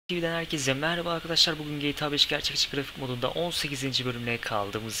TV'den herkese merhaba arkadaşlar. Bugün GTA 5 gerçekçi grafik modunda 18. bölümle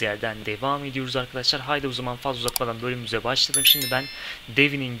kaldığımız yerden devam ediyoruz arkadaşlar. Haydi o zaman fazla uzatmadan bölümümüze başladım. Şimdi ben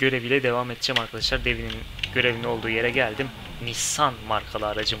Devin'in göreviyle devam edeceğim arkadaşlar. Devin'in görevinin olduğu yere geldim. Nissan markalı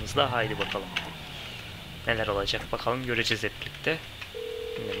aracımızla. Haydi bakalım. Neler olacak bakalım, göreceğiz hep birlikte.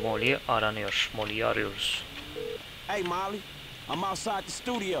 Şimdi Molly aranıyor. Molly'yi arıyoruz. Hey Molly, I'm outside the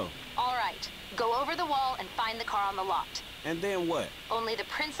studio. All right. Go over the wall and find the car on the lot. And then what? Only the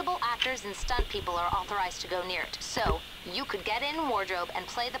principal actors and stunt people are authorized to go near it. So, you could get in wardrobe and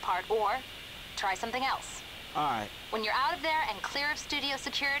play the part or try something else. All right. When you're out of there and clear of studio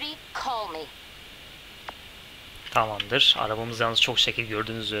security, call me. Tamamdır. Arabamız yalnız çok şekil,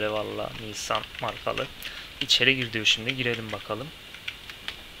 gördüğünüz üzere valla Nissan markalı. İçeri gir diyor şimdi. Girelim bakalım.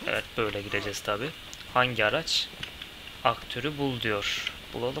 Evet, böyle gireceğiz tabi. Hangi araç? Aktörü bul diyor.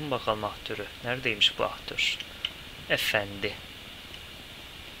 Bulalım bakalım aktörü. Neredeymiş bu aktör? Efendi.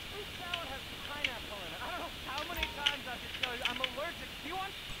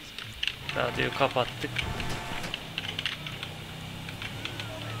 Radyoyu kapattık.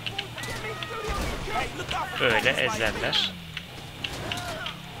 Böyle ezerler.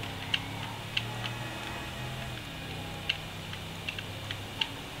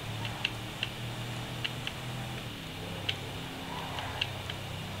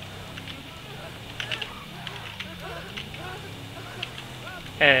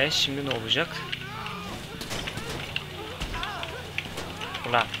 Şimdi ne olacak?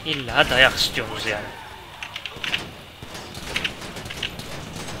 Ulan illa dayak istiyoruz yani.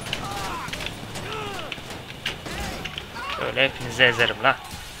 Böyle hepinizi ezerim lan.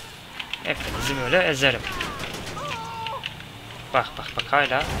 Hepinizi böyle ezerim. Bak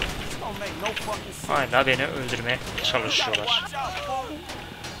hala beni öldürmeye çalışıyorlar.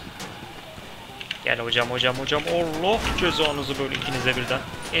 Gel hocam. Allah cezanızı böyle ikinize birden.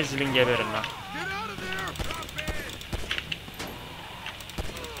 Ezilin geberin lan.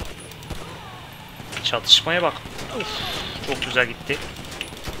 Çatışmaya bak. Uf, çok güzel gitti.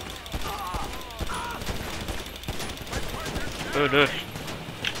 Öl.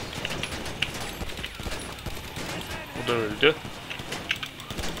 Bu da öldü.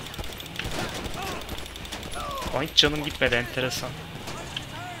 Ay, hiç canım gitmedi, enteresan.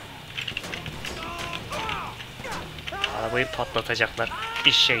 Arabayı patlatacaklar.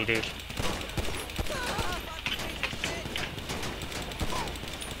 Bir şey değil.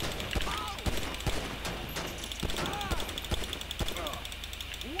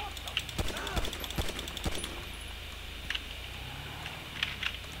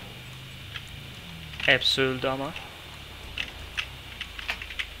 Hepsi öldü ama.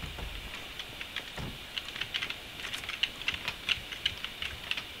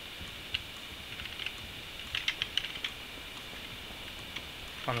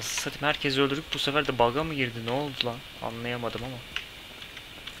 Anasını satayım, herkesi öldürüp bu sefer de bug'a mı girdi, ne oldu lan? Anlayamadım ama.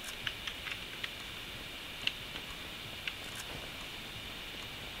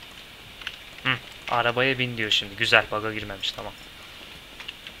 Arabaya bin diyor şimdi. Güzel, bug'a girmemiş, tamam.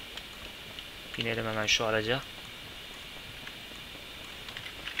 Binelim hemen şu araca.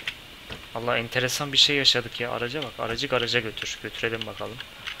 Allah, enteresan bir şey yaşadık ya. Araca bak, aracı garaja götür. Götürelim bakalım.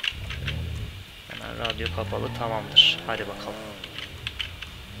 Hemen radyo kapalı, tamamdır. Hadi bakalım.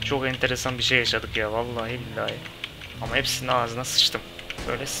 Çok enteresan bir şey yaşadık ya, vallahi billahi. Ama hepsinin ağzına sıçtım.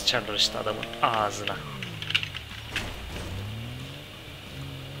 Böyle sıçarlar işte adamın ağzına.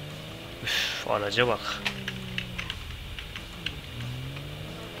 Üf, araca bak.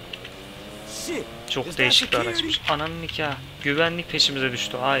 Çok değişik bir araçmış. Ananın nikahı. Güvenlik peşimize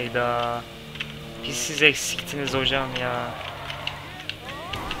düştü. Hayda. Biz siz eksiktiniz hocam ya.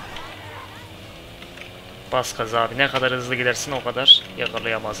 Bas gaza abi. Ne kadar hızlı gidersin o kadar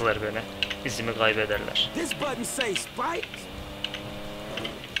yakalayamazlar beni. Bizimi kaybederler.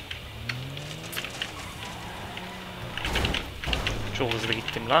 Çok hızlı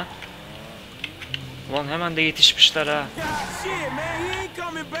gittim lan. Ulan hemen de yetişmişler ha.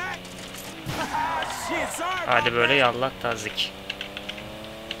 Hadi böyle yallah tazik.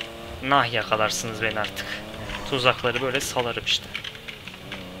 Nah, yakalarsınız beni artık. Tuzakları böyle salarım işte.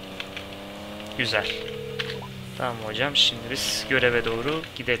 Güzel. Tamam hocam, şimdi biz göreve doğru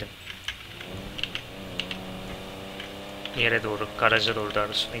gidelim. Yere doğru, garaja doğru,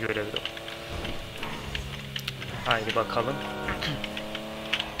 daha sonra göreve doğru. Haydi bakalım.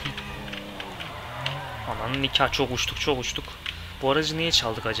 Aman nikah, çok uçtuk. Bu aracı niye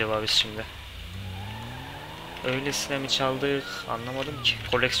çaldık acaba biz şimdi? Öylesine mi çaldık? Anlamadım ki.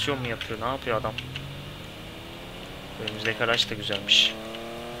 Koleksiyon mu yapıyor? Ne yapıyor adam? Önümüzdeki araç da güzelmiş.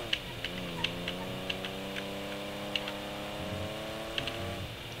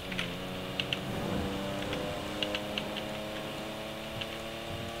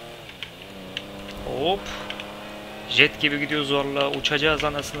 Hop. Jet gibi gidiyoruz valla. Uçacağız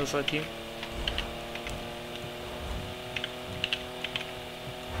anasını satayım.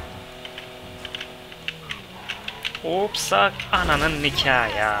 Hop sak. Ananın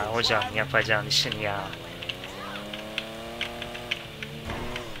nikahı ya. Hocam yapacağın işin ya.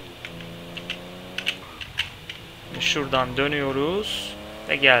 Şuradan dönüyoruz.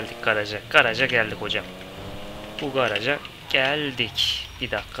 Ve geldik garaja. Garaja geldik hocam. Bu garaja geldik.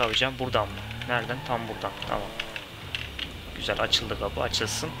 Bir dakika hocam. Buradan mı? Nereden? Tam buradan. Tamam. Güzel açıldı kapı.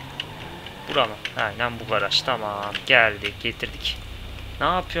 Açılsın. Bura mı? Aynen bu garaj. Tamam. Geldik. Getirdik. Ne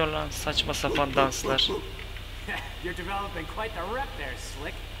yapıyor lan? Saçma sapan danslar.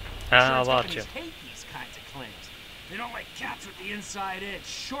 Ha hava atıyor. They don't like cats with the inside edge,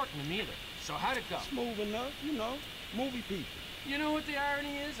 shorten them either. So how'd it go? Smooth enough, you know, movie people. You know what the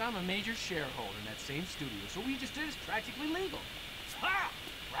irony is? I'm a major shareholder in that same studio, so what we just did is practically legal. Ha!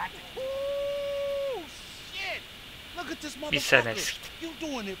 Practically. Ooh, shit! Look at this Bir sen motherfucker. eksik. You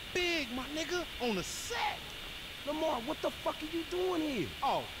doing it big, my nigga, on the set. Lamar, what the fuck are you doing here?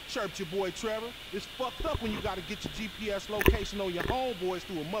 Oh, chirped your boy Trevor. It's fucked up when you gotta get your GPS location on your homeboys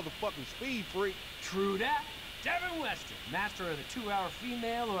through a motherfucking speed freak. True that. Devin Wester, master of the 2-hour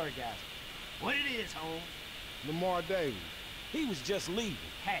female orgasm. What it is, home? Lamar Davis. He was just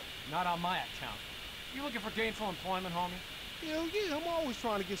leaving. Hey, not on my account. You looking for gainful employment, homie? Hell yeah, I'm always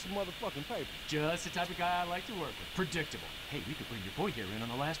trying to get some motherfucking paper. Just the type of guy I like to work with. Predictable. Hey, we could bring your boy here in on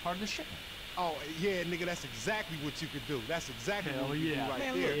the last part of the shipment. Oh, yeah, nigga, that's exactly what you could do. That's exactly Hell what you yeah. do right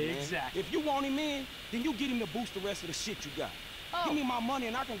Man, there. look, man. Exactly. If you want him in, then you get him to boost the rest of the shit you got. Give me my money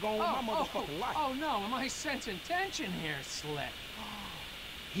and I can go on with my motherfucking life. Oh no, am I sensing tension here, Slick?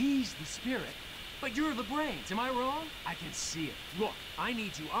 He's the spirit, but you're the brains, am I wrong? I can see it. Look, I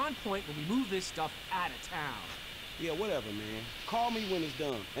need you on point when we move this stuff out of town. Yeah, whatever, man. Call me when it's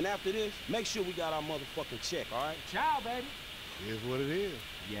done. And after this, make sure we got our motherfucking check, all right? Ciao, baby. It is what it is.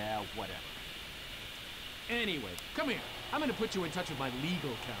 Yeah, whatever. Anyway, come here. I'm gonna put you in touch with my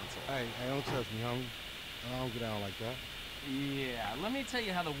legal counsel. Hey, don't touch me, homie. I don't get down like that. Yeah, let me tell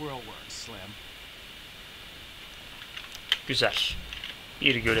you how the world works, Slim. Güzel.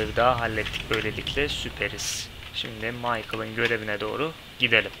 Bir görevi daha hallettik böylelikle. Süperiz. Şimdi Michael'ın görevine doğru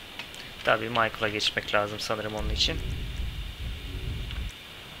gidelim. Tabii Michael'a geçmek lazım sanırım onun için.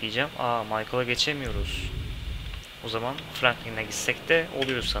 Diyeceğim. Michael'a geçemiyoruz. O zaman Franklin'e gitsek de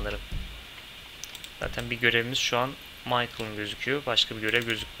oluyor sanırım. Zaten bir görevimiz şu an Michael'ın gözüküyor. Başka bir görev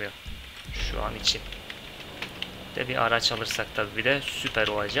gözükmüyor. Şu an için. De bir araç alırsak tabii bir de süper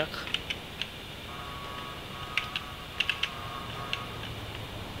olacak.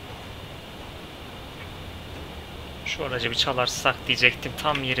 Şu aracı bir çalarsak diyecektim.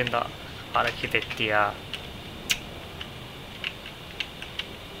 Tam yerinde hareket etti ya.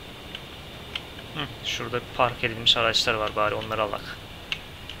 Şurada park edilmiş araçlar var, bari onları alak.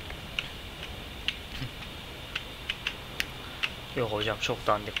 Yok hocam, çok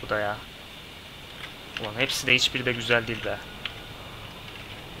dandik bu da ya. Ulan hepsi de, hiçbiri de güzel değil be.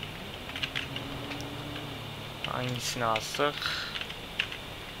 Hangisini alsak?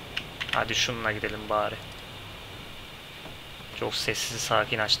 Hadi şununla gidelim bari. Çok sessiz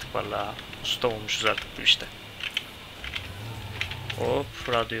sakin açtık vallahi. Usta olmuşuz artık bu işte. Hop,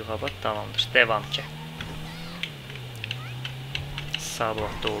 radyoyu kapat, tamamdır. Devam ki.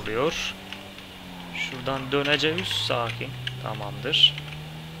 Sabah da oluyor. Şuradan döneceğiz, sakin. Tamamdır.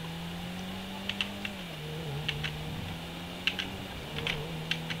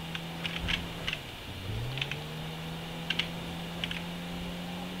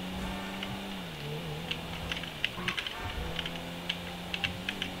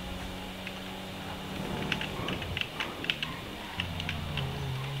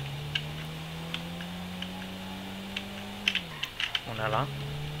 O ne lan?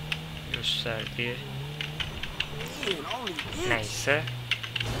 Gösterdi. Neyse.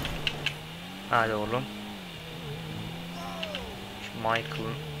 Hadi oğlum. Şu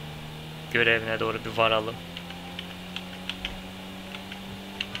Michael'ın görevine doğru bir varalım.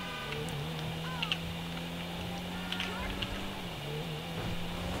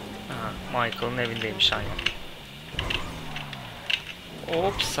 Michael'ın evindeymiş aynen.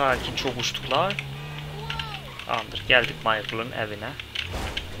 Hop, sakin, çok uçtuklar. Tamamdır, geldik Michael'ın evine.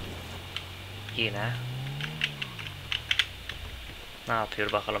 Yine. Ne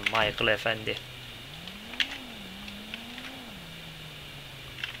yapıyor bakalım Michael efendi?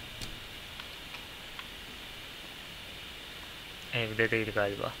 Evde değil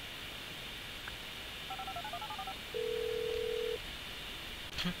galiba.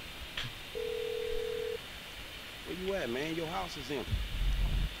 Where you at, man? Your house is empty.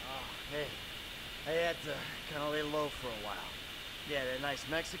 Hey, I had to kind of lay low for a while. Yeah, that nice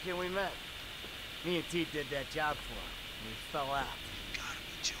Mexican we met. Me and T did that job for him. We fell out.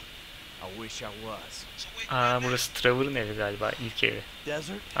 I wish I was. Aa, burası Trevor'ın evi galiba, ilk evi.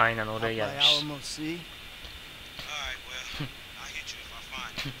 Desert? Aynen oraya Out by gelmiş. Alamo Sea?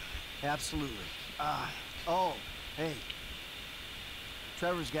 Absolutely. Oh, hey.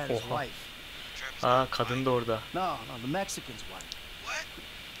 Trevor's got his Oha. wife. Aa, kadın da orada. No, the Mexican's wife. What?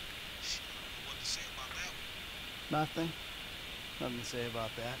 What to say about that? Nothing. Nothing to say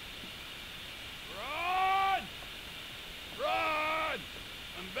about that. Run! Run!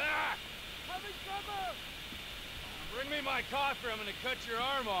 I'm back! Coming, cover! Bring me my coffee, I'm gonna cut your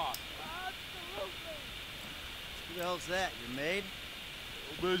arm off. Absolutely! Who the hell's that, your maid?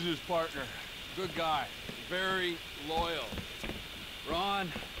 Business partner. Good guy. Very loyal.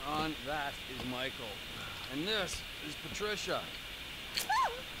 Ron, that is Michael. And this is Patricia.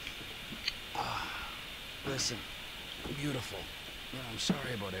 Listen, beautiful. I'm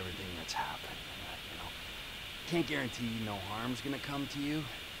sorry about everything that's happened. Can't guarantee no harm's gonna come to you.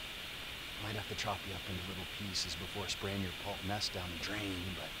 Might have to chop you up into little pieces before spraying your pulp mess down the drain,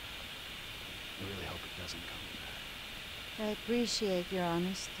 but I really hope it doesn't come to that. I appreciate your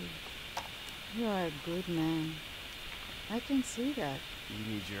honesty. You are a good man. I can see that.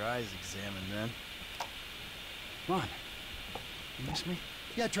 You need your eyes examined then. Come on. You miss me?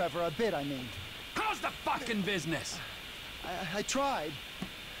 Yeah, Trevor, a bit, I mean. How's the fucking business? I tried.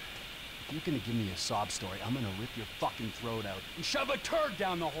 If you're gonna give me a sob story, I'm gonna rip your fucking throat out. And shove a turd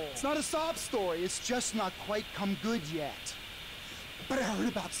down the hole. It's not a sob story. It's just not quite come good yet. But I heard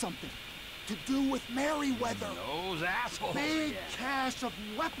about something to do with Merryweather. Those assholes. Big cache of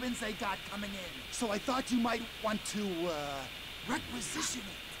weapons they got coming in. So I thought you might want to, requisition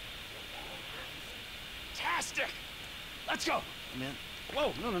it. Fantastic! Let's go! Man,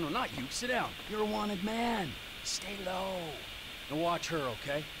 Whoa, no, not you. Sit down. you're a wanted man. Stay low. And watch her,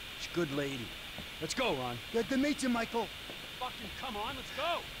 okay? She's a good lady. Let's go, Ron. Good to meet you, Michael. Fucking come on, let's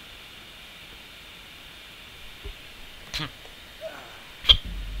go!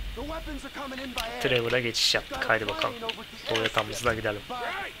 The weapons are coming in by air. Trevor'a geçiş yaptık. Haydi bakalım. Doğu yatağımızda gidelim. Great,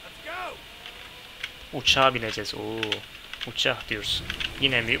 let's go! Uçağa bineceğiz. Oo. Uçak diyorsun.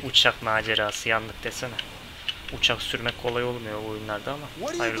 Yine bir uçak macerası, yandık desene. Uçak sürmek kolay olmuyor bu oyunlarda ama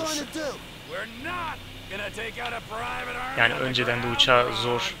What are you hayırlısı. gonna do? We're not gonna take out a private army. Yani on the önceden de ground, uçağı Ron.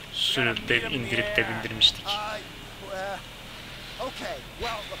 zor sürüp de indirip de bindirmiştik. Okay,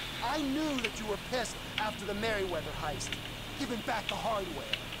 well, I knew that you were pissed after the Merryweather heist. Giving back the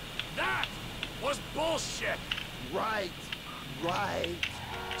hardware. That was bullshit! Right.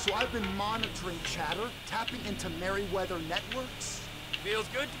 So I've been monitoring chatter, tapping into Merryweather networks. Feels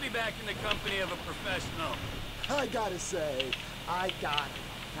good to be back in the company of a professional. I gotta say, I got it.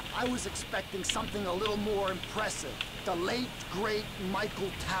 Now, I was expecting something a little more impressive. The late, great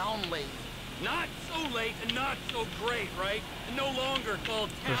Michael Townley. Not so late and not so great, right? And no longer called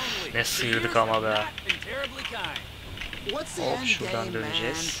Townley. Ne sıyırdık ama be. Not been terribly kind. What's the Hop, end şuradan game, man?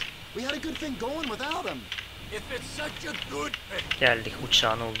 döneceğiz. We had a good thing going without him. If it's such a good thing. Geldik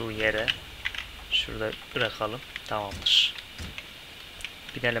uçağın olduğu yere. Şurada bırakalım. Tamamdır.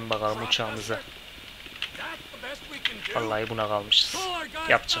 Binelim bakalım uçağımıza. That's the best we can do. Vallahi buna kalmışız. Call our guys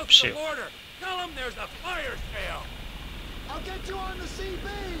Yapacak south bir şey of the yok. border. Tell them there's a fire sale. I'll get you on the CB.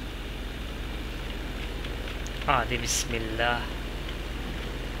 Hadi bismillah.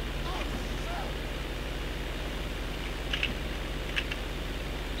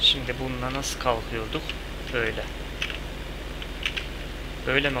 Şimdi bununla nasıl kalkıyorduk? Böyle.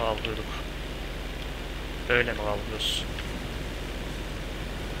 Böyle mi kalkıyorduk? Böyle mi kalkıyoruz?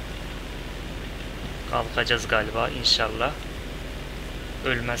 Kalkacağız galiba inşallah.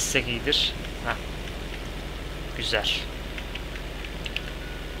 Ölmezsek iyidir. Heh. Güzel.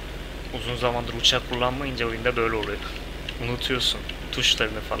 Uzun zamandır uçak kullanmayınca oyunda böyle oluyor. Unutuyorsun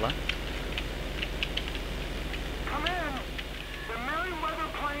tuşlarını falan. Come in. The Merryweather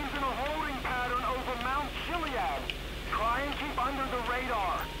plane's in a holding pattern over Mount Chiliad. Try and keep under the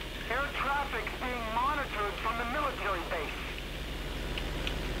radar. Air traffic's being monitored from the military base.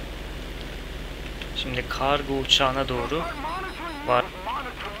 Şimdi kargo uçağına doğru var.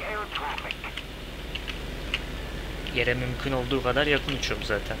 Monitoring air traffic. Yere mümkün olduğu kadar yakın uçuyorum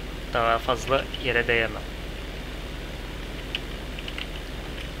zaten. Daha fazla yere değemem.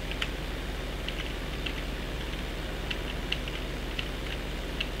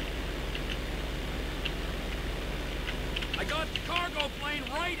 I got the cargo plane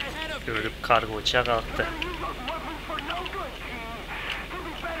right ahead of me. Gördük kargo uçağı kalktı. Use those weapons for no good, team. They'll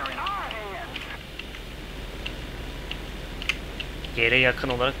be better in our hands. Yere yakın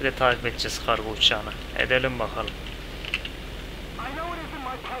olarak bir de takip edeceğiz kargo uçağını. Edelim bakalım. I know it isn't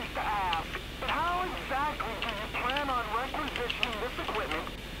my place to ask, but how exactly do you plan on requisitioning this equipment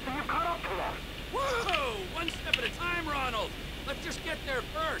so you cut up to that? Whoa! One step at a time, Ronald. Let's just get there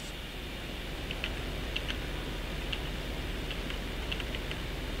first.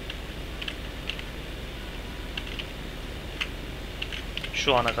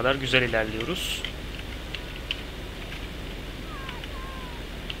 Şu ana kadar güzel ilerliyoruz.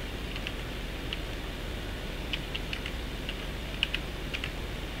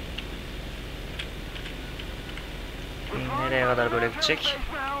 Nereye kadar böyle gidecek?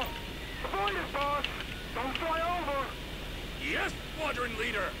 Yes, squadron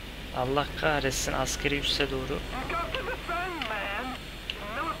leader. Allah kahretsin, askeri üsse doğru.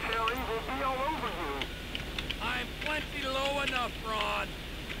 I'm plenty low enough, Ron.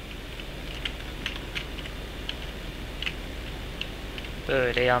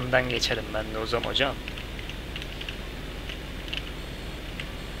 Böyle yandan geçelim ben de o zaman hocam.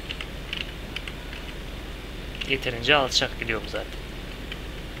 Yeterince alçak gidiyorum zaten.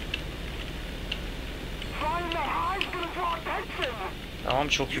 Tamam,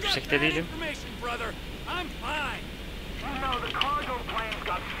 çok yüksekte değilim.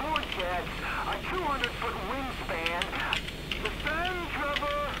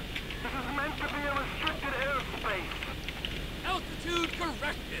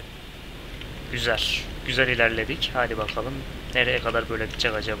 Güzel. Güzel ilerledik. Hadi bakalım. Nereye kadar böyle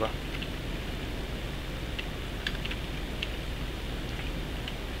gidecek acaba?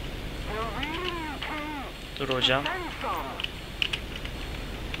 Dur hocam.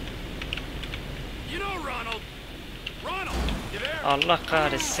 Allah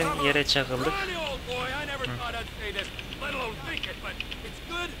kahretsin, yere çakıldık.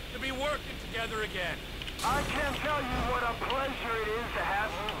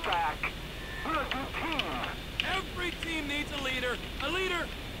 Every team needs a leader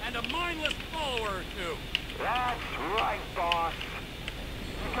and a mindless follower or two. That's right, boss.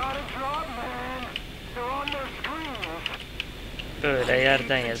 You got a job, man. They're on their screens. Böyle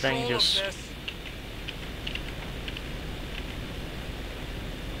yerden gidiyoruz.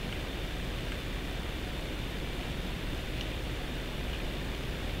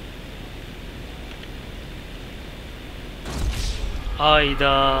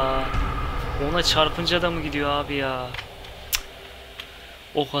 Hayda. Ona çarpınca da mı gidiyor abi ya? Cık.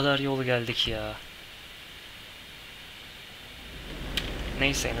 O kadar yol geldik ya.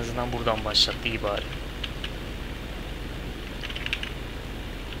 Neyse, en azından buradan başlattı, iyi bari.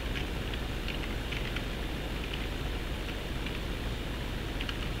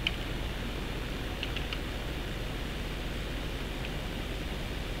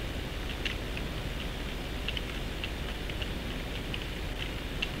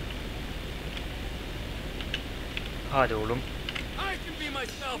 Hadi oğlum. I can be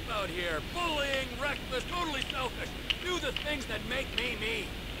myself out here, bullying, reckless, totally selfish. Do the things that make me.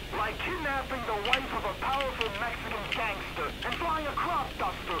 Like kidnapping the wife of a powerful Mexican gangster and flying a crop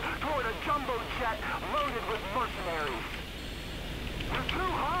duster toward a jumbo jet loaded with mercenaries. You're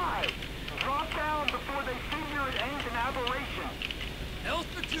too high. Drop down before they figure it ain't an aberration.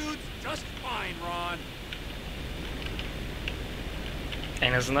 Altitude's just fine, Ron.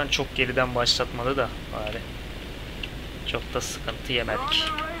 En azından çok geriden başlatmadı da bari. Çok da sıkıntı yemedik.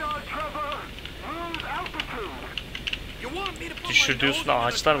 Düşürdüğüsün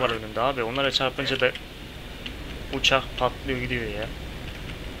ağaçlar var önünde abi. Onlara çarpınca da uçak patlıyor gidiyor ya.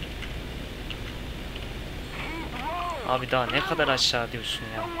 Abi daha ne kadar aşağı diyorsun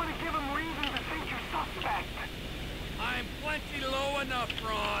ya.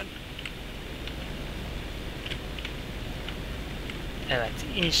 Evet,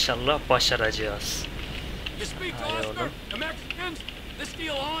 inşallah başaracağız. Hayır oğlum.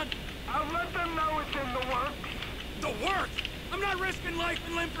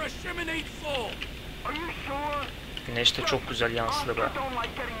 Güneş de çok güzel yansıdı be.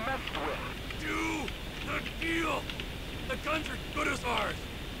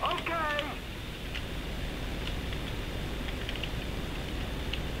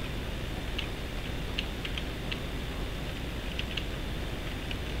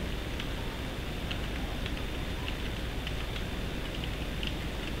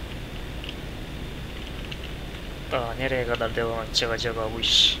 Daha nereye kadar devam edecek acaba bu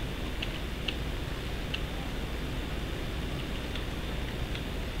iş?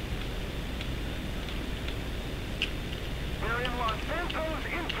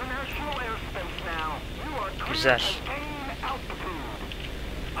 Güzel.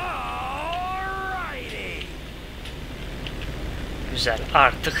 Güzel.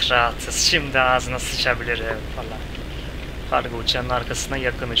 Artık rahatız. Şimdi ağzına sıçabilirim falan. Kargo uçağının arkasına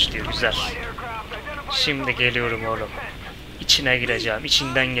yakın uçluyor. Güzel. Şimdi geliyorum oğlum. İçine gireceğim.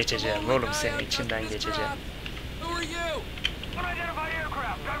 İçinden geçeceğim. Oğlum senin içinden geçeceğim.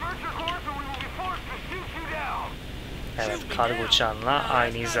 Evet, kargo uçağınla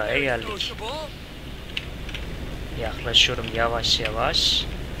aynı hizaya geldik. Yaklaşıyorum yavaş yavaş.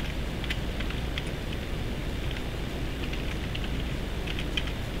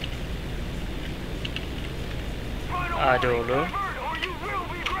 Hadi oğlum.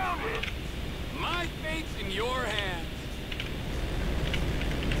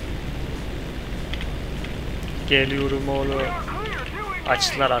 Geliyorum oğlum.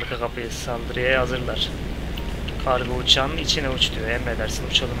 Açtılar arka kapıyı, saldırıya hazırlar. Kargo uçağının içine uç diyor. Emredersin,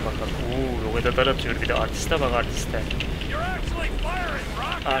 uçalım bakalım. O kadar dar atıyor bir de. Artiste bak artiste.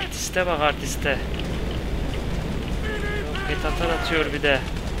 Artiste bak artiste. Roket atar atıyor bir de.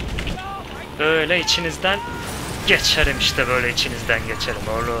 Böyle içinizden geçerim işte, böyle içinizden geçerim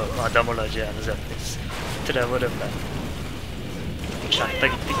oğlum. Adam olacağınız hepiniz. Trevor'ım ben. Uçakta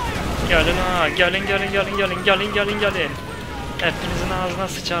gittik. Gelin ha, gelin. Hepinizin ağzına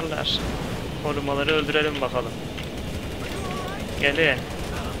sıçarlar. Korumaları öldürelim bakalım. Gelin.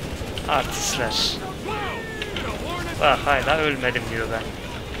 Artistler. Bak hala ölmedim diyor ben.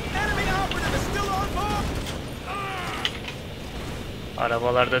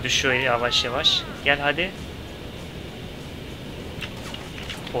 Arabalarda düşüyor yavaş yavaş. Gel hadi.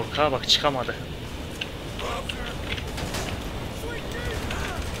 Korkağa bak, çıkamadı.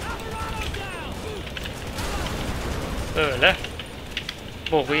 Böyle.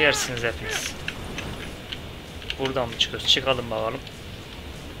 Boku yersiniz hepiniz. Buradan mı çıkıyoruz? Çıkalım bakalım.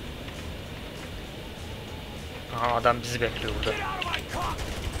 Aha, adam bizi bekliyor burada.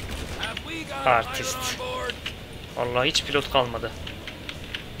 Artist. Vallahi hiç pilot kalmadı.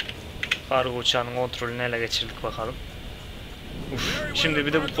 Kargo uçağının kontrolünü ele geçirdik bakalım. Uf, şimdi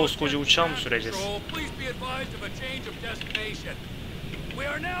bir de bu koskoca uçağı mı süreceğiz?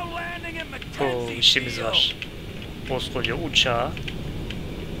 Oo, işimiz var. Koskoca uçağı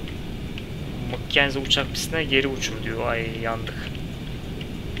Mackenzie uçak pistine geri uçur diyor. Ay yandık.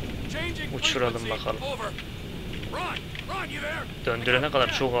 Uçuralım bakalım. Döndürene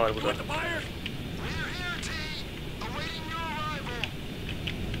kadar çok ağır burada.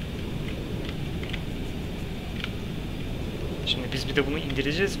 Şimdi biz bir de bunu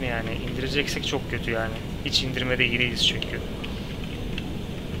indireceğiz mi yani? İndireceksek çok kötü yani. Hiç indirmede iyi değiliz çünkü.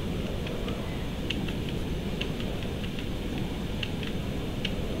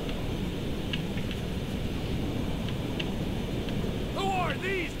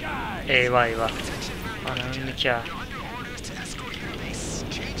 Eyvah eyvah. Ananın nikahı.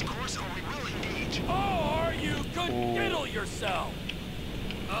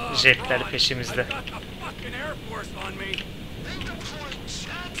 Jetler peşimizde.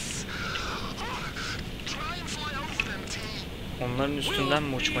 Onların üstünden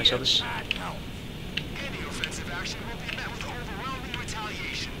mi uçmaya çalış?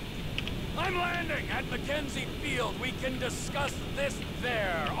 I'm landing at Mackenzie Field. We can discuss this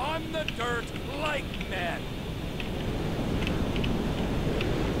there on the dirt like men.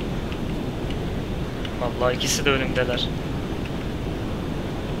 Vallahi ikisi de önümdeler.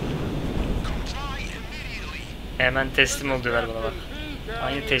 Hemen teslim oluyorlar bana bak.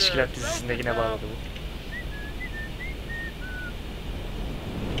 Aynı teşkilat dizisindekine bağladı bu.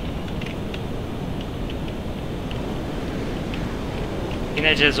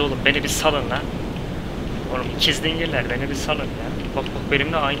 İneceğiz oğlum, beni bir salın lan. Oğlum ikiz dingiller, beni bir salın ya. Bak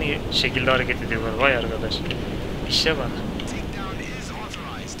benimle aynı şekilde hareket ediyorlar. Vay arkadaş. İşe bak.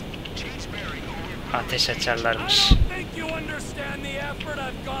 Ateş açarlarmış.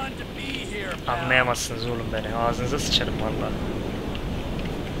 Anlayamazsınız oğlum beni. Ağzınıza sıçarım vallahi.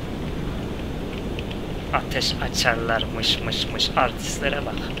 Ateş açarlarmış. Artistlere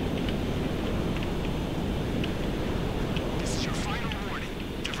bak.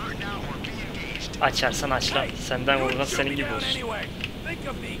 Açarsan aç lan. Senden olmaz, senin gibi olsun.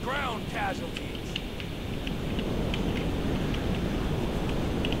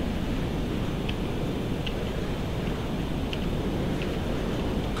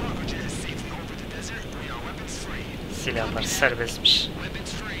 Silahlar serbestmiş.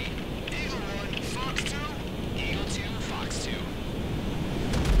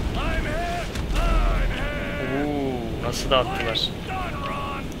 Nasıl da attılar.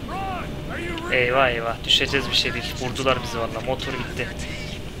 Eyvah eyvah, düşeceğiz, bir şey değil. Vurdular bizi valla, motor gitti.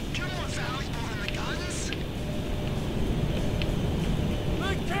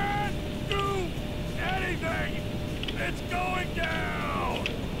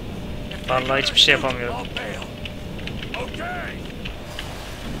 Vallahi hiçbir şey yapamıyorum.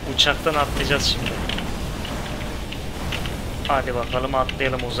 Uçaktan atlayacağız şimdi. Hadi bakalım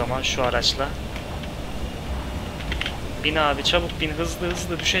atlayalım o zaman şu araçla. Bin abi çabuk bin, hızlı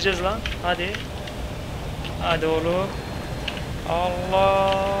hızlı düşeceğiz lan. Hadi. Hadi oğlum.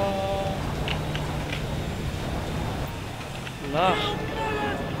 Allah. Allah.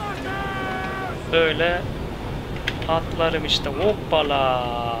 Böyle atlarım işte.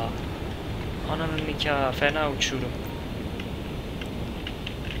 Hoppala. Ananın nikahı, fena uçuyorum.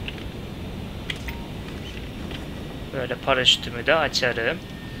 Böyle paraşütümü de açarım.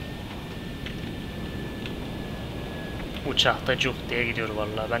 Uçakta cuk diye gidiyor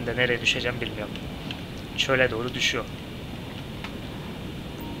vallahi. Ben de nereye düşeceğim bilmiyorum. Çöle doğru düşüyor.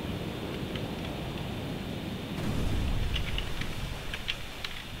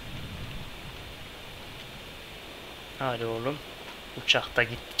 Hadi oğlum. Uçakta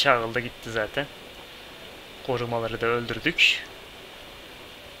gitti, çağıldı gitti zaten. Korumaları da öldürdük.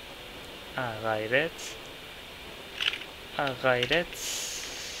 Ha gayret. Ha gayret.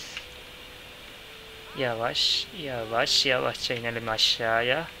 Yavaş, yavaş, yavaşça inelim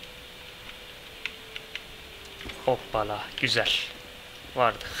aşağıya. Hoppala, güzel.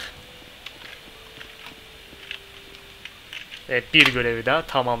 Vardık. Ve bir görevi daha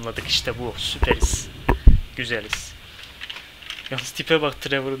tamamladık, işte bu. Süperiz. Güzeliz. Yalnız tipe bak,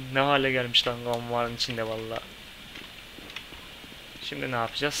 Trevor'ın ne hale gelmiş lan, gamvarın içinde valla. Şimdi ne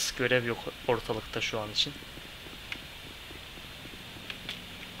yapacağız? Görev yok ortalıkta şu an için.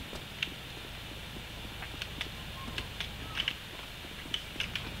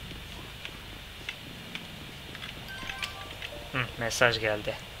 Mesaj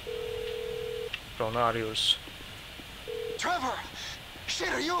geldi. Onu arıyoruz. Trevor! Shit,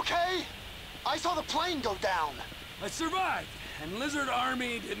 are you okay? I saw the plane go down. I survived, and Lizard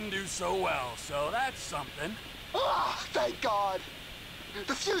Army didn't do so well, so that's something. Ah, thank God.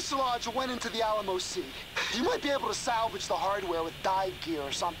 The fuselage went into the Alamo Sea. You might be able to salvage the hardware with dive gear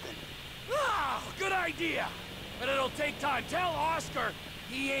or something. Ah, good idea. But it'll take time. Tell Oscar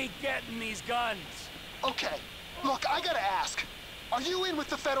he ain't getting these guns. Okay, look, I gotta ask. Are you in with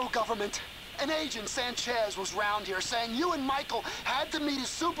the federal government? An agent, Sanchez, was round here saying you and Michael had to meet his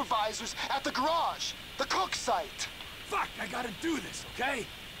supervisors at the garage, the cook site. Fuck, I gotta do this, okay?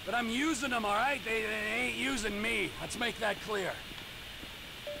 But I'm using them, all right? They ain't using me. Let's make that clear.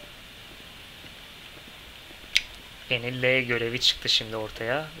 Yeni L görevi çıktı şimdi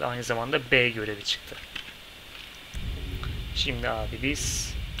ortaya. Ve aynı zamanda B görevi çıktı. Şimdi abi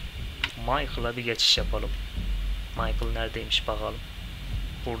biz Michael'a bir geçiş yapalım. Michael neredeymiş bakalım.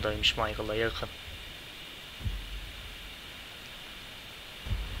 Buradaymış, Michael'a yakın.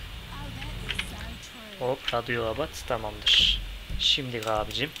 Hop, radyo abat, tamamdır. Şimdi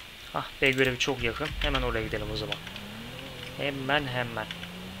abicim. Ah, B görevi çok yakın. Hemen oraya gidelim o zaman. Hemen.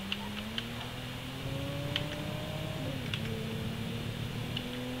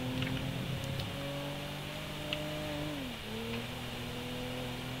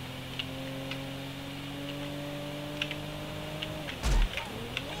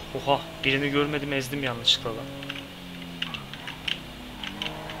 Oha, birini görmedim, ezdim yanlışlıkla lan.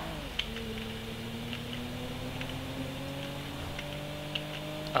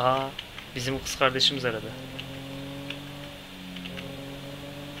 Aa, bizim kız kardeşimiz aradı.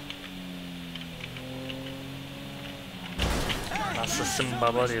 Nasılsın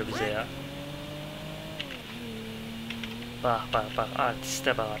baba diyor bize ya. Bak,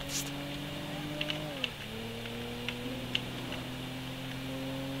 artiste bak, artiste.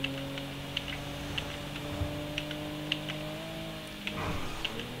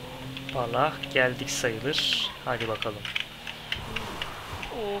 Valla geldik sayılır. Hadi bakalım.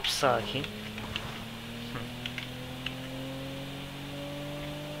 Hop, sakin.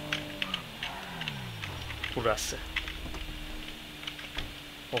 Burası.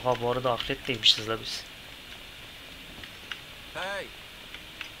 Oha, bu arada ahiretteymişiz la biz. Hey.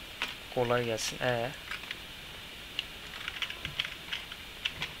 Kolay gelsin.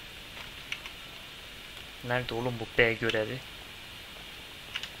 Nerede oğlum bu B görevi?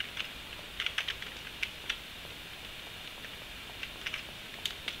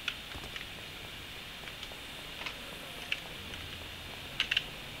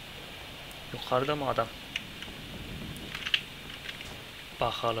 Yukarıda mı adam?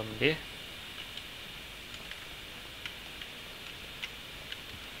 Bakalım bir.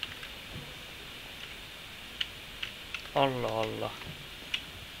 Allah Allah.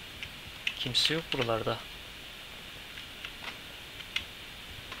 Kimse yok buralarda.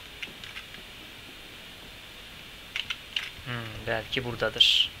 Belki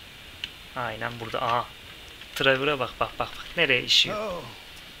buradadır. Aynen burada. Aha. Trevor'a bak bak bak bak. Nereye işiyor? Oh,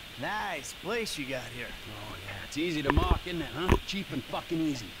 nice place you got here. Oh yeah, it's easy to mock, isn't it, huh? Cheap and fucking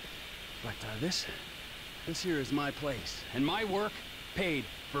easy. But this here is my place, and my work paid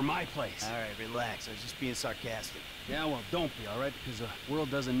for my place. All right, relax. I was just being sarcastic. Yeah, well, don't be, all right? Because the world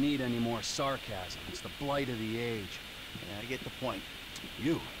doesn't need any more sarcasm. It's the blight of the age. Yeah, I get the point.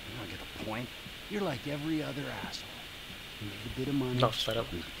 You don't get the point. You're like every other asshole. You made a bit of money, Laflara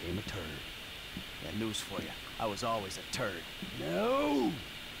bak. you became a turd. Got news for you. I was always a turd. No!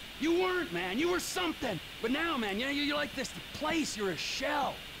 You weren't, man. You were something. But now, man, you're like this place. You're a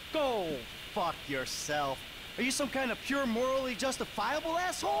shell. Go fuck yourself. Are you some kind of pure morally justifiable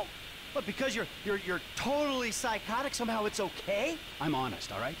asshole? But because you're totally psychotic, somehow it's okay? I'm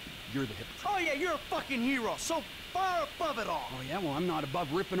honest, all right? You're the hypocrite. Oh yeah, you're a fucking hero, so far above it all. Oh yeah, well I'm not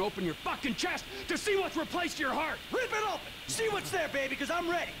above ripping open your fucking chest to see what's replaced your heart. Rip it open. See what's there, baby, because I'm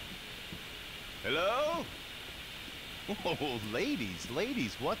ready. Hello? Oh,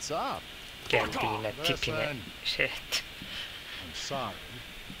 ladies, what's up? Geldiğine, tipine. Listen. Shit. I'm sorry,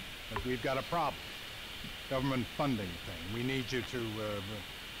 but we've got a problem. Government funding thing. We need you to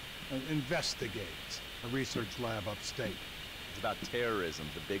investigate a research lab upstate. It's about terrorism,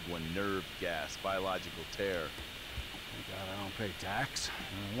 the big one, nerve gas, biological terror. Thank God I don't pay tax.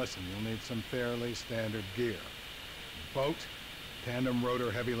 Listen, you'll need some fairly standard gear. Boat, tandem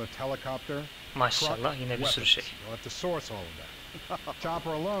rotor heavy lift helicopter, Maşallah yine bir sürü şey. You'll have to source all of that. Chopper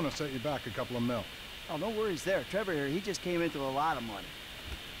alone will set you back a couple of mil. Oh, no worries there. Trevor here, he just came into a lot of money.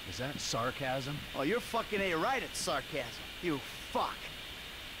 Is that sarcasm? Oh, you're fucking A-right at sarcasm. You fuck.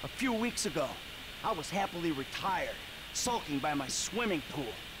 A few weeks ago, I was happily retired, sulking by my swimming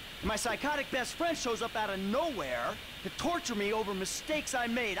pool. My psychotic best friend shows up out of nowhere to torture me over mistakes I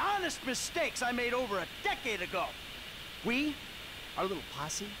made, honest mistakes I made over a decade ago. We, our little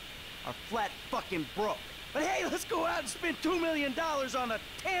posse, are flat fucking broke. But hey, let's go out and spend $2 million on a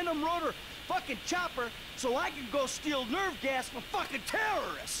tandem rotor fucking chopper so I can go steal nerve gas from fucking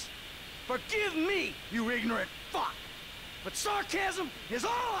terrorists. Forgive me, you ignorant fuck. But sarcasm is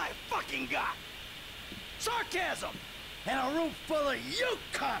all I fucking got. Sarcasm! And a room full of you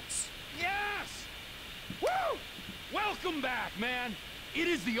cunts! Yes! Woo! Welcome back, man. It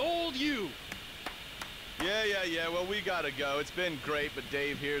is the old you. Yeah, well, we gotta go. It's been great, but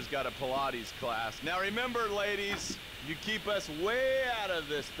Dave here's got a Pilates class. Now remember, ladies, you keep us way out of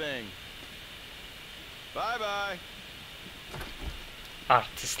this thing. Bye-bye.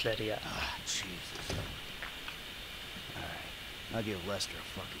 Artistler ya. Ah, Jesus. Alright, I'll give Lester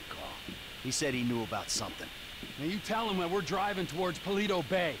a fucking call. He said he knew about something. Now you tell him that we're driving towards Paleto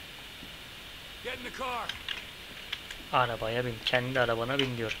Bay. Get in the car. Arabaya bin. Kendi arabana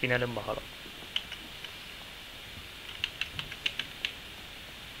bin diyor. Binelim bakalım.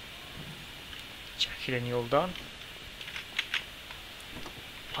 Çekilin yoldan.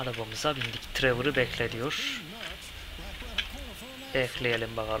 Arabamıza bindik. Trevor'ı bekle diyor.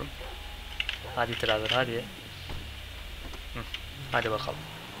 Bekleyelim bakalım. Hadi Trevor hadi. Hı, hadi bakalım.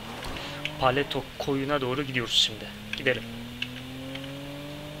 Paleto koyuna doğru gidiyoruz şimdi. Gidelim.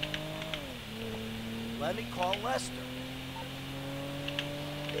 Let me call Lester.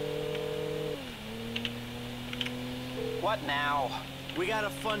 What now? We got a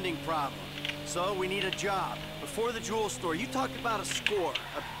funding problem, so we need a job. Before the jewel store, you talked about a score,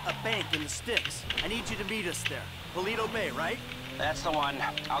 a bank in the sticks. I need you to meet us there. Paleto Bay, right? That's the one.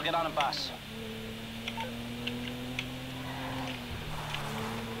 I'll get on a bus.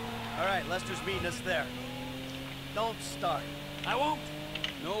 All right, Lester's meeting us there. Don't start. I won't.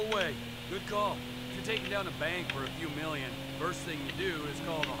 No way. Good call. If you're taking down a bank for a few million, first thing you do is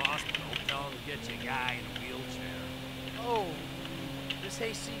call the hospital. Tell them to get you a guy in a wheelchair. Oh, this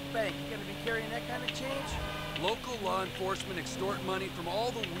hayseed bank, you gonna be carrying that kind of change? Local law enforcement extort money from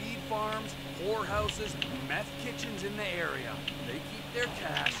all the weed farms, whorehouses, meth kitchens in the area. They keep their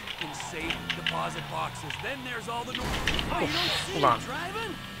cash in safe deposit boxes. Then there's all the... Oh, you don't see Ulan. me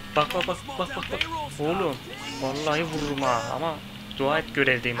driving? Bak. Oğlum. Vallahi vururum ha ama dua et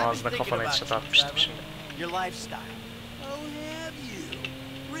görevdeyim, ağzına kafana headshot atmıştım şimdi. Your lifestyle. Oh, have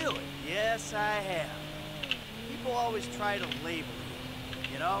you? Really? Yes, I have. People always try to label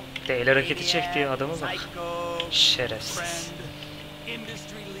you, you know? Değil hareketi çektiği adamı bak. Psycho, Şerefsiz. Friend,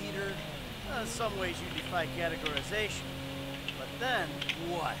 industry leader. In some ways you defy categorization. But then,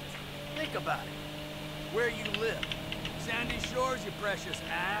 What? think about it. Where you live. Sandy Shores, you precious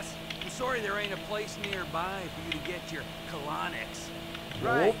ass. I'm sorry there ain't a place nearby for you to get your colonics.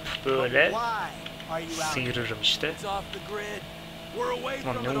 Hop But böyle why are you out here? sıyırırım işte. It's off the grid. We're away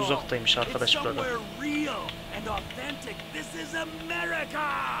Lan from ne it all. uzaktaymış arkadaş It's burada. somewhere real and authentic. This is America.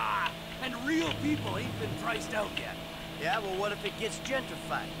 And real people ain't been priced out yet. Yeah, well, what if it gets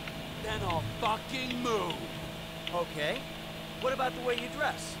gentrified? Then I'll fucking move. Okay. What about the way you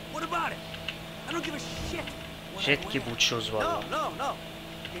dress? What about it? I don't give a shit. what I Jet gibi wear. uçuyoruz No, vallahi. no.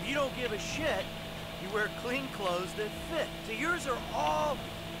 If you don't give a shit, you wear clean clothes that fit. So yours are all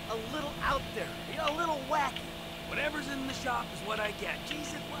a little out there, you know, a little wacky. Whatever's in the shop is what I get.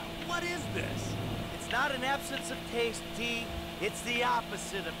 Jesus, what is this? It's not an absence of taste, T. It's the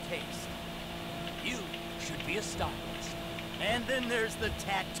opposite of taste. You should be a stylist. And then there's the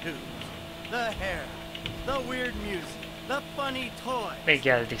tattoos, the hair, the weird music, the funny toys, Ve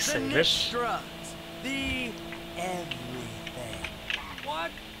geldik the sayılır. niche drugs, the everything.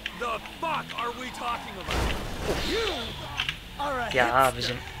 What the fuck are we talking about? You are a Ya hipster.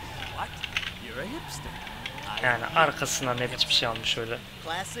 abicim, What? You're a hipster. yani arkasından ne biçim şey almış öyle.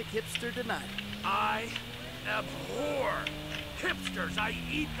 Classic hipster denied. I abhor hipsters. I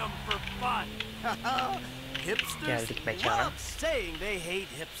eat them for fun. Hipsters Geldik mekana. love saying they hate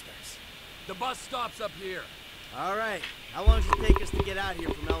hipsters. The bus stops up here. All right, how long does it take us to get out here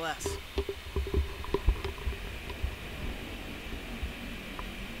from LS?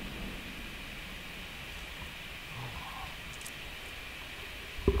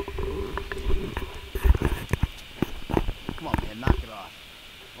 Come on, man, knock it off.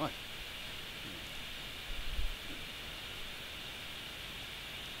 What?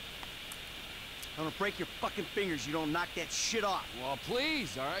 I'm gonna break your fucking fingers. You don't knock that shit off. Well,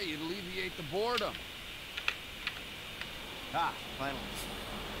 please, all right? You'd alleviate the boredom. Ah, finally.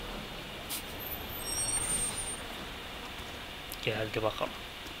 Geldi bakalım.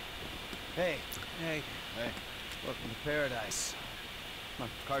 Hey, Hey. welcome to paradise. Come on,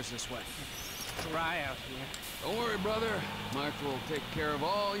 car's this way. Dry out here. Don't worry, brother. Mark will take care of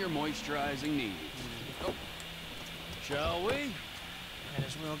all your moisturizing needs. Oh. Shall we? Might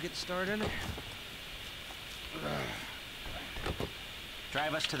as well get started.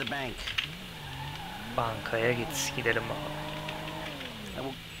 Drive us to the bank. Bankaya git. Gidelim bakalım. I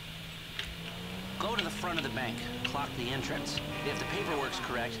will go to the front of the bank, clock the entrance. If the paperwork's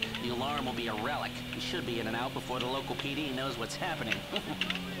correct, the alarm will be a relic. We should be in and out before the local PD knows what's happening.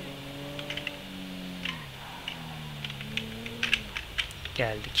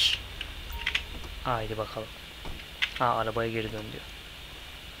 Geldik. Haydi bakalım. Ha, arabaya geri dön diyor.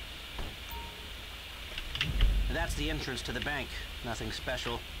 That's the entrance to the bank. Nothing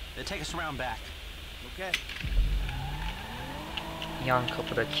special. Take us around back. Okay. Yan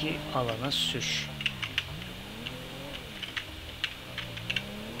kapıdaki alana sür.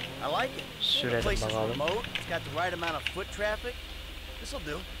 I like it. Sürelim The place is bakalım. remote. It's got the right amount of foot traffic. This'll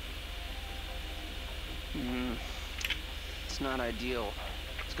do. It's not ideal.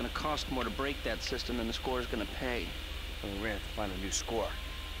 It's gonna cost more to break that system than the score's gonna pay. Well, we're gonna have to find a new score.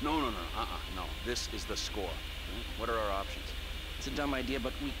 No. No. This is the score. What are our options? It's a dumb idea,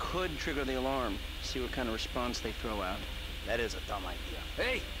 but we could trigger the alarm, see what kind of response they throw out. That is a dumb idea.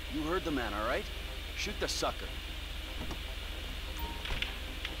 Hey, you heard the man, all right? Shoot the sucker.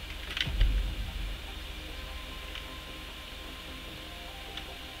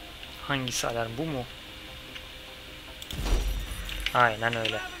 Hangisi alarm, bu mu? Aynen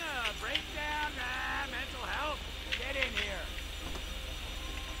öyle. Having a breakdown? Nah, mental health. Get in here.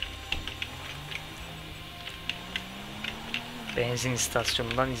 Benzin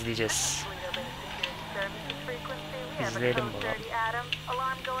istasyonundan izleyeceğiz. İzleyelim bakalım.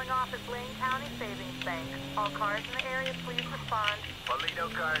 Alarm going off at Blaine County Savings Bank. All cars in the area, please respond. Toledo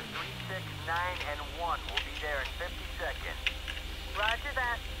cars 3, 6, 9, and 1 will be there in 50 seconds. Roger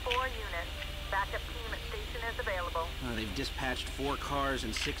that. 4 units. Backup team at station is available. They've dispatched 4 cars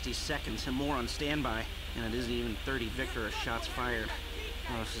in 60 seconds and more on standby, and it isn't even 30 Victor shots fired.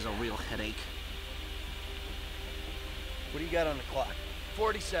 Oh, this is a real headache. What do you got on the clock?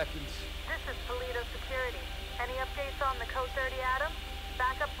 40 seconds. This is Toledo Security. Any updates on the Code 30 Adam?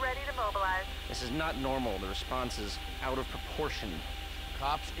 Backup ready to mobilize. This is not normal. The response is out of proportion.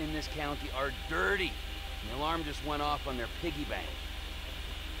 Cops in this county are dirty. The alarm just went off on their piggy bank.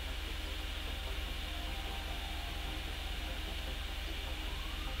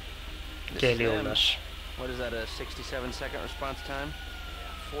 Geliyorlar. What is that, a 67-second response time?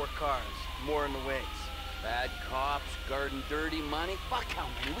 4 cars. More in the wings. Bad cops, guarding dirty money. Fuck how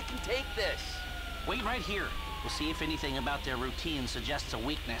many? We can take this. Wait right here. We'll see if anything about their routine suggests a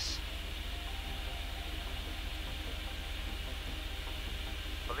weakness.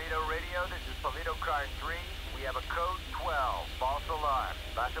 Toledo Radio, this is Toledo Car 3. We have a code 12, false alarm,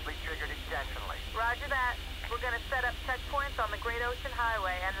 possibly triggered intentionally. Roger that. We're going to set up checkpoints on the Great Ocean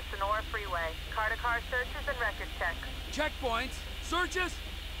Highway and the Sonora Freeway. Car-to-car searches and record checks. Checkpoints? Searches?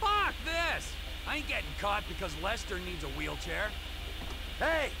 Fuck this! I ain't getting caught because Lester needs a wheelchair.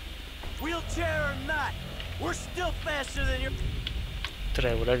 Hey, wheelchair or not, we're still faster than your...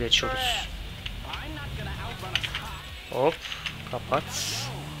 Trevor'a geçiyoruz. Hop, kapat.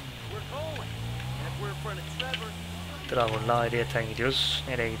 Trevor'la ayrıyeten gidiyoruz.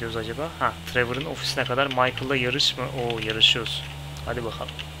 Nereye gidiyoruz acaba? Ha, Trevor'ın ofisine kadar. Michael'la yarış mı? Oo, yarışıyoruz. Hadi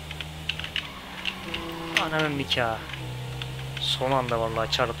bakalım. Ananın nikahı. Son anda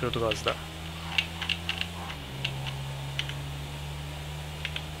vallahi çarpıyorduk az da.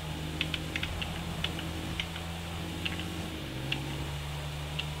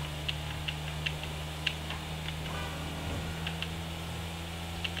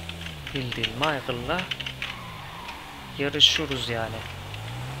 Bildiğin Michael'la yarışıyoruz yani.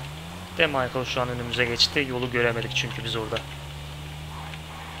 De Michael şu an önümüze geçti. Yolu göremedik çünkü biz orada.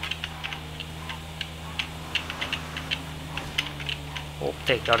 Hop,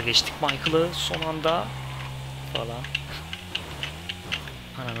 tekrar geçtik Michael'ı son anda falan.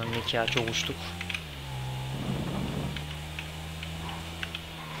 Ananın nikahı, çok uçtuk.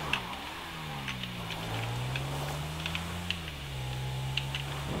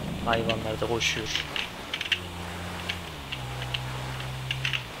 Hayvanlar da koşuyor.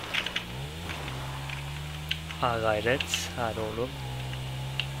 Ha gayret. Hadi oğlum.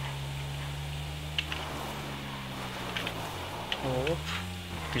 Hop.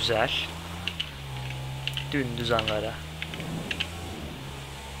 Güzel. Dümdüz Ankara.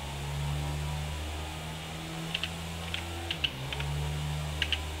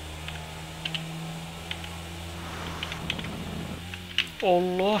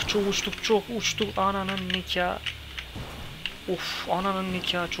 Allah, çok uçtuk, çok uçtuk. Ananın nikahı. Of, ananın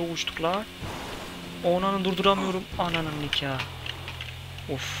nikahı, çok uçtuk lan. Ananı durduramıyorum. Ananın nikahı.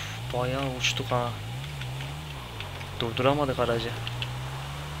 Of, bayağı uçtuk ha. Durduramadık aracı.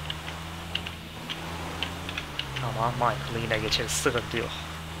 Tamam, Michael'ı yine geçeriz, sıkıntı yok.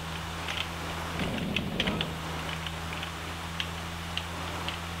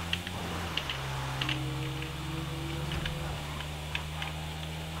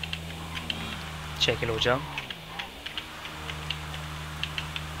 Çekil hocam.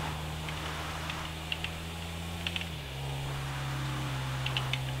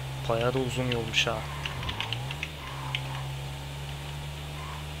 Bayağı da uzun yolmuş ha.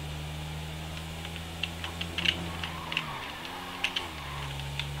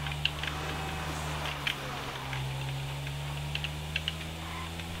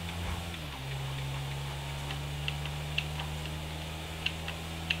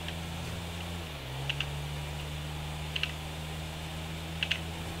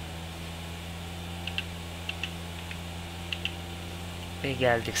 Ve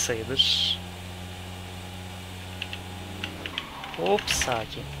geldik sayılır. Hop,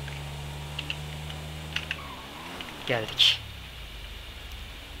 sakin. Geldik.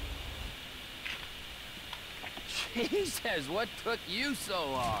 Jesus, what took you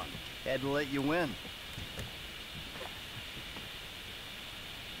so long? Had to let you win.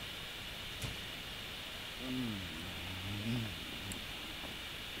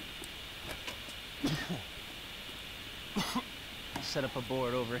 Set up a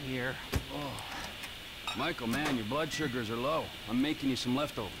board over here. Oh. Michael, man, your blood sugars are low. I'm making you some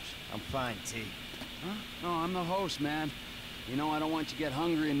leftovers. I'm fine, T. Huh? No, I'm the host, man. You know I don't want you to get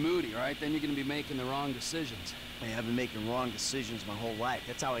hungry and moody, right? Then you're gonna be making the wrong decisions. Hey, I've been making wrong decisions my whole life.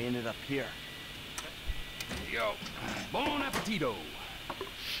 That's how I ended up here. There you go. Bon appetito.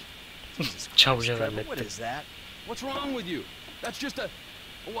 Çabucak What is that? What's wrong with you? That's just a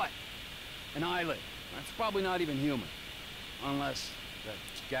what? An eyelid. That's probably not even human. Unless that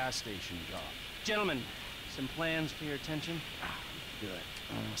gas station job. Gentlemen, some plans for your attention? Good.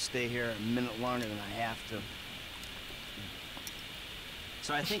 I'll stay here a minute longer than I have to.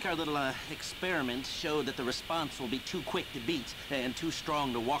 So I think our little experiment showed that the response will be too quick to beat and too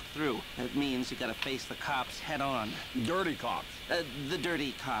strong to walk through. That means you gotta face the cops head on. Dirty cops. The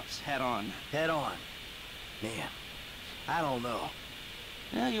dirty cops head on. Head on. Man, I don't know.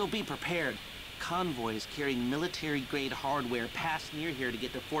 You'll be prepared. Convoys carrying military-grade hardware pass near here to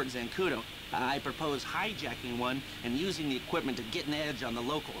get to Fort Zancudo. I propose hijacking one and using the equipment to get an edge on the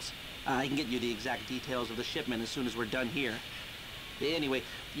locals. I can get you the exact details of the shipment as soon as we're done here. Anyway,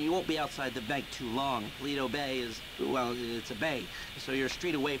 you won't be outside the bank too long. Lido Bay is, well, it's a bay, so you're a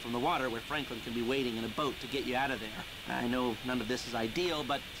street away from the water where Franklin can be waiting in a boat to get you out of there. I know none of this is ideal,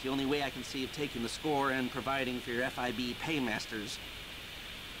 but it's the only way I can see of taking the score and providing for your FIB paymasters.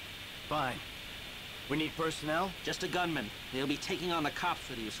 Fine. We need personnel? Just a gunman. They'll be taking on the cops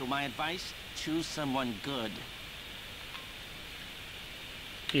with you, so my advice, choose someone good.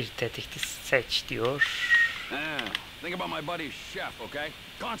 Bir tetikli seç diyor. Think about my buddy Chef, okay?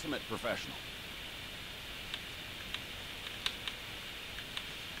 Consummate professional.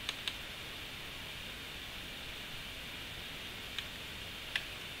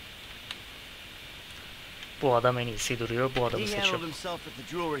 Bu adam en iyisi duruyor. Bu adamı He handled seçiyorum. himself at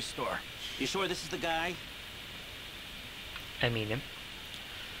the jewelry store. You sure this is the guy? Eminim.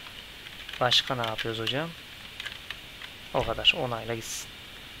 Başka ne yapıyoruz hocam? O kadar. Onayla gitsin.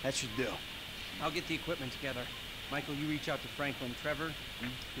 That should do. I'll get the equipment together. Michael, you reach out to Franklin. Trevor,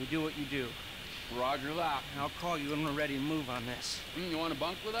 you do what you do. Roger that. I'll call you when we're ready to move on this. You want to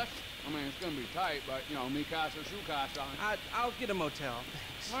bunk with us? I mean, it's going to be tight, but, you know, me casa, shoe casa. I'll get a motel.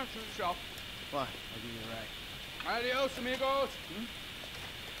 Well, shoot yourself. Fine, I'll give you a ride. Adios, amigos.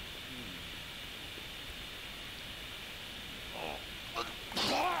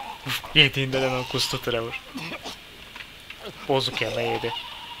 Yediğinden hemen kustu Trevor. Bozuk yemeği yedi.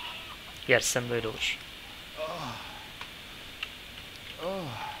 Yersen böyle olur.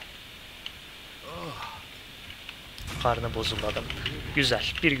 Karnı bozuldu adam. Güzel.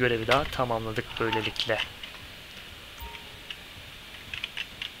 Bir görevi daha tamamladık böylelikle.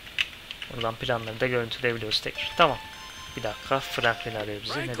 Buradan planları da görüntüleyebiliyoruz tekrar. Tamam. Bir dakika. Franklin arıyor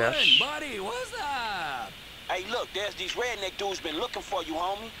bizi. Ne der? buddy, what's up? Hey, look, there's these redneck dudes been looking for you,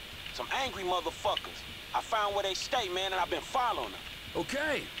 homie. Some angry motherfuckers. I found where they stay, man, and I've been following them.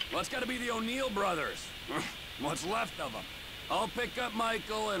 Okay, well, it's gotta be the O'Neill brothers. What's left of them. I'll pick up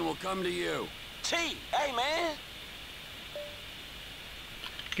Michael and we'll come to you. T, hey, man.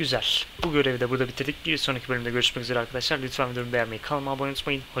 Güzel. Bu görevi de burada bitirdik. Bir sonraki bölümde görüşmek üzere arkadaşlar. Lütfen videomu beğenmeyi, kanalıma abone olmayı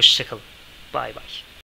unutmayın. Hoşçakalın. Bay bay.